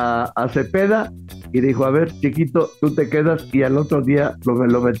cara a Cepeda y dijo, a ver, chiquito, tú te quedas, y al otro día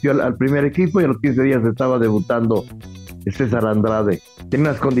lo metió al primer equipo y a los 15 días estaba debutando César Andrade. Tiene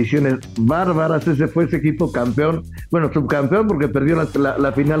unas condiciones bárbaras, ese fue ese equipo campeón, bueno, subcampeón porque perdió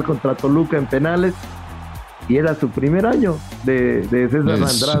la final contra Toluca en penales, y era su primer año de César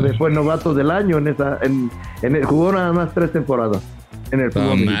Andrade, fue novato del año jugó nada más 3 temporadas.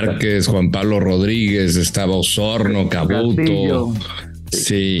 Estaba Márquez, Juan Pablo Rodríguez, estaba Osorno, Cabuto,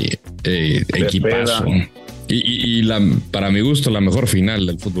 sí, equipazo. Y para mi gusto, la mejor final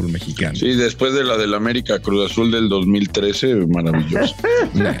del fútbol mexicano. Sí, después de la del América Cruz Azul del 2013, maravilloso.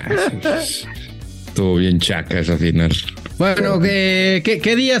 Estuvo bien chaca esa final. Bueno,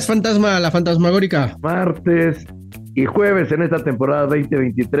 ¿qué días, Fantasma, la fantasmagórica? Martes y jueves en esta temporada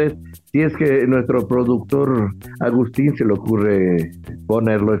 2023, si es que nuestro productor Agustín se le ocurre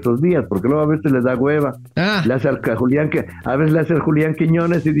ponerlo estos días, porque luego a veces les da hueva. Le hace a veces le hace al Julián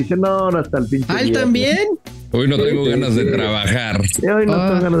Quiñones y dice, no, hasta el pinche. ¿Él también? Hoy no tengo ganas de trabajar. Hoy no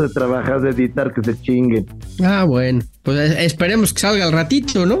tengo ganas de trabajar, de editar, que se chinguen. Bueno, pues esperemos que salga al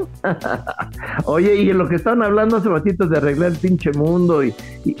ratito, ¿no? Oye, y en lo que estaban hablando hace ratito de arreglar el pinche mundo y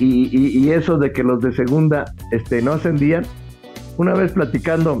eso de que los de segunda no ascendían, una vez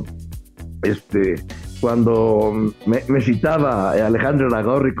platicando, cuando me citaba Alejandro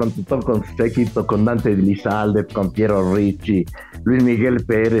Lagorri con su séquito, con Dante Lizalde, con Piero Ricci, Luis Miguel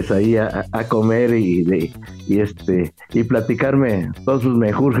Pérez ahí a comer y platicarme todos sus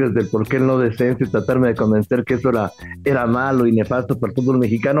menjurjes del por qué el no descenso y tratarme de convencer que eso era malo y nefasto para el fútbol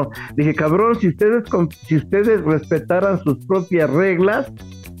mexicano. Dije, cabrón, si ustedes respetaran sus propias reglas,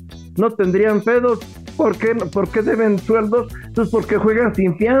 no tendrían pedos. ¿Por qué deben sueldos? Pues porque juegan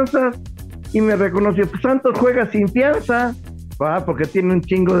sin fianzas. Y me reconoció, pues Santos juega sin fianza, porque tiene un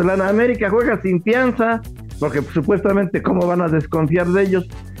chingo de lana. América juega sin fianza, porque supuestamente cómo van a desconfiar de ellos.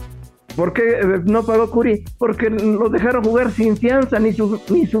 ¿Por qué no pagó Curi? Porque lo dejaron jugar sin fianza, ni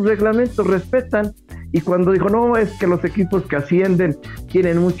sus reglamentos respetan. Y cuando dijo, no, es que los equipos que ascienden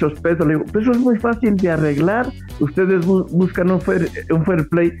tienen muchos pesos, le digo, pues eso es muy fácil de arreglar. Ustedes buscan un fair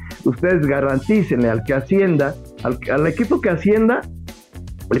play, ustedes garantícenle al que ascienda, al equipo que ascienda.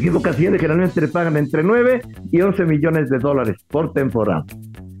 El equipo que asciende generalmente le pagan entre 9 y 11 millones de dólares por temporada,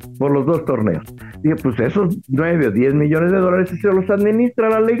 por los 2 torneos. Dije, pues esos 9 o 10 millones de dólares se los administra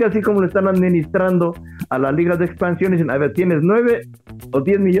la liga, así como le están administrando a la liga de expansión. Y dicen, a ver, tienes 9 o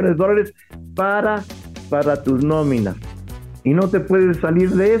 10 millones de dólares para tus nóminas. Y no te puedes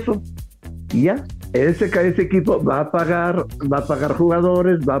salir de eso. Y ya, ese equipo va a pagar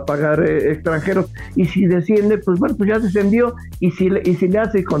jugadores, va a pagar extranjeros, y si desciende, pues bueno, pues ya descendió, y si le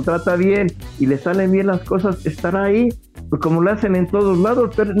hace y contrata bien y le salen bien las cosas, estará ahí, pues como lo hacen en todos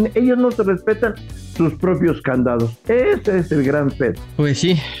lados. Pero ellos no se respetan sus propios candados. Ese es el gran pedo. Pues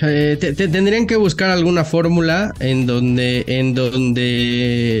sí, tendrían que buscar alguna fórmula en donde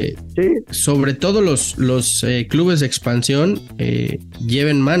 ¿sí? Sobre todo los clubes de expansión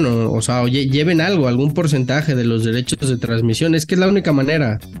lleven mano, o sea, lleven algún porcentaje de los derechos de transmisión. Es que es la única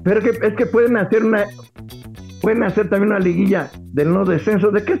manera. Pero es que pueden hacer también una liguilla del no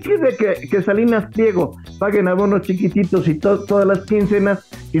descenso. ¿De qué sirve que Salinas Pliego paguen abonos chiquititos y todas las quincenas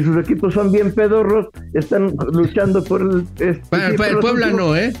y sus equipos son bien pedorros, están luchando por el... el Puebla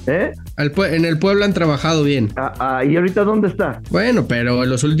no, ¿eh? En el Puebla han trabajado bien. ¿Y ahorita dónde está? Bueno, pero en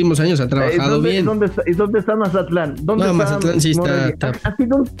los últimos años ha trabajado bien. ¿Y dónde está Mazatlán? Mazatlán sí está...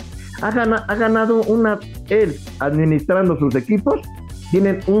 Ha ganado él administrando sus equipos,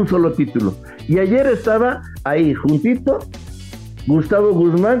 tienen un solo título. Y ayer estaba ahí, juntito, Gustavo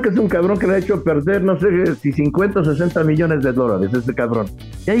Guzmán, que es un cabrón que le ha hecho perder, no sé si 50 o 60 millones de dólares, este cabrón.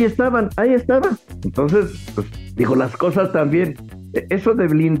 Y ahí estaban. Entonces, pues, digo, las cosas también, eso de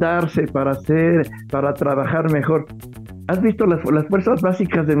blindarse para trabajar mejor. ¿Has visto las fuerzas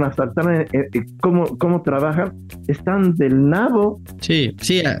básicas de Mazatlán, cómo trabajan? Están del nabo. Sí.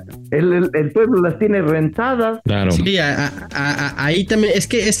 El pueblo las tiene rentadas. Claro. Sí, ahí también, es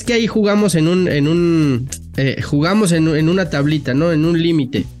que ahí jugamos en una tablita, ¿no? En un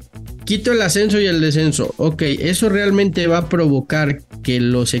límite. Quito el ascenso y el descenso. Ok, ¿eso realmente va a provocar que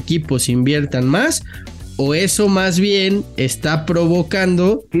los equipos inviertan más? ¿O eso más bien está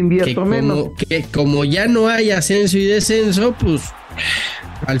provocando que como ya no hay ascenso y descenso, pues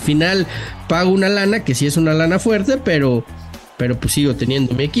al final pago una lana, que sí es una lana fuerte, pero pues sigo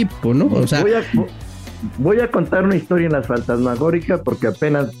teniendo mi equipo, ¿no? O sea, voy a contar una historia en las Fantasmagóricas porque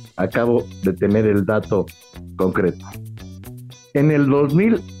apenas acabo de tener el dato concreto. En el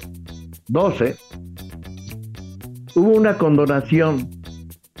 2012 hubo una condonación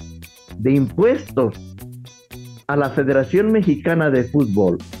de impuestos a la Federación Mexicana de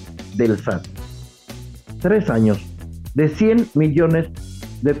Fútbol del SAT. 3 años de 100 millones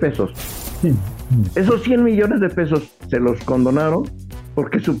de pesos. Esos 100 millones de pesos se los condonaron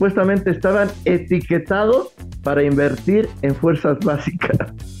porque supuestamente estaban etiquetados para invertir en fuerzas básicas.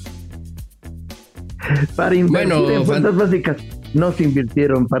 En fuerzas básicas. No se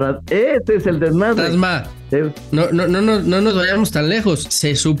invirtieron para... Ese es el desmadre. Tasma, no nos vayamos tan lejos.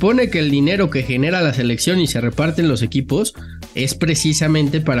 Se supone que el dinero que genera la selección y se reparten los equipos es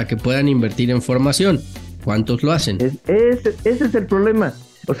precisamente para que puedan invertir en formación. ¿Cuántos lo hacen? Ese es el problema.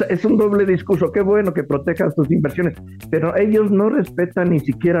 O sea, es un doble discurso. Qué bueno que protejan sus inversiones, pero ellos no respetan ni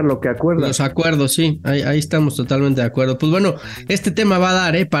siquiera lo que acuerdan. Los acuerdos, sí. Ahí estamos totalmente de acuerdo. Pues bueno, este tema va a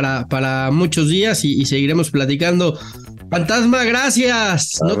dar para muchos días y seguiremos platicando. Fantasma,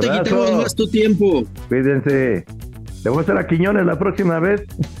 gracias. Abrazo. No te quitemos más tu tiempo. Cuídense. Le voy a hacer a Quiñones la próxima vez,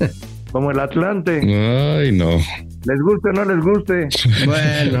 como el Atlante. Ay, no. Les guste o no les guste.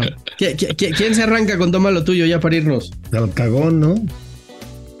 Bueno, ¿quién se arranca con toma lo tuyo ya para irnos? El cagón, ¿no?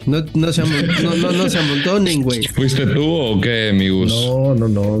 No se amontonen, güey. ¿Fuiste tú o qué, mi Gus?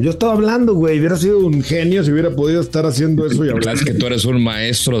 No. Yo estaba hablando, güey. Hubiera sido un genio si hubiera podido estar haciendo eso y hablar. Es que tú eres un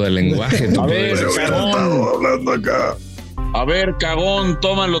maestro del lenguaje. A ver, hablando acá. A ver, cagón,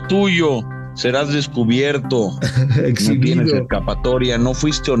 toma lo tuyo. Serás descubierto. No tienes escapatoria. No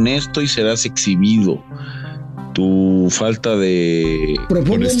fuiste honesto y serás exhibido. Tu falta de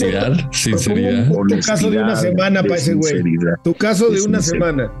honestidad, sinceridad. Tu caso de una semana para ese güey. Tu caso de una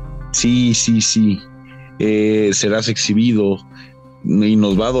semana. Sí. Serás exhibido y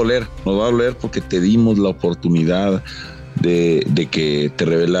nos va a doler porque te dimos la oportunidad de que te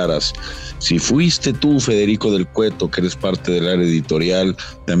revelaras. Si fuiste tú, Federico del Cueto, que eres parte del área editorial,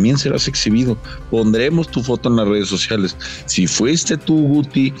 también serás exhibido. Pondremos tu foto en las redes sociales. Si fuiste tú,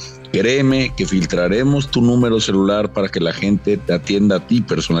 Guti, créeme que filtraremos tu número celular para que la gente te atienda a ti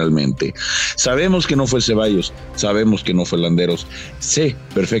personalmente. Sabemos que no fue Ceballos, sabemos que no fue Landeros, sé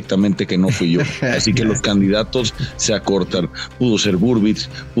perfectamente que no fui yo, así que los candidatos se acortan. Pudo ser Burbitz,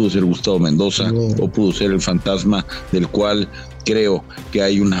 pudo ser Gustavo Mendoza, o pudo ser el fantasma, del cual creo que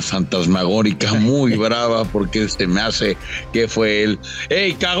hay una fantasmagórica muy brava porque me hace que fue él.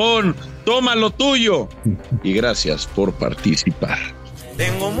 ¡Ey, cagón! ¡Toma lo tuyo! Y gracias por participar.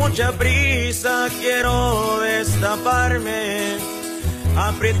 Tengo mucha prisa, quiero destaparme.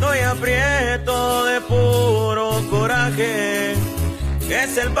 Aprieto y aprieto de puro coraje.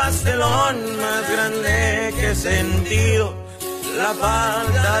 Es el pastelón más grande que he sentido. La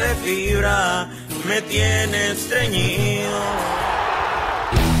falta de fibra me tiene estreñido.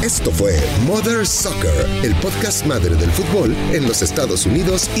 Esto fue Mother Soccer, el podcast madre del fútbol en los Estados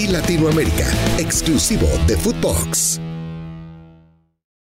Unidos y Latinoamérica, exclusivo de Footbox.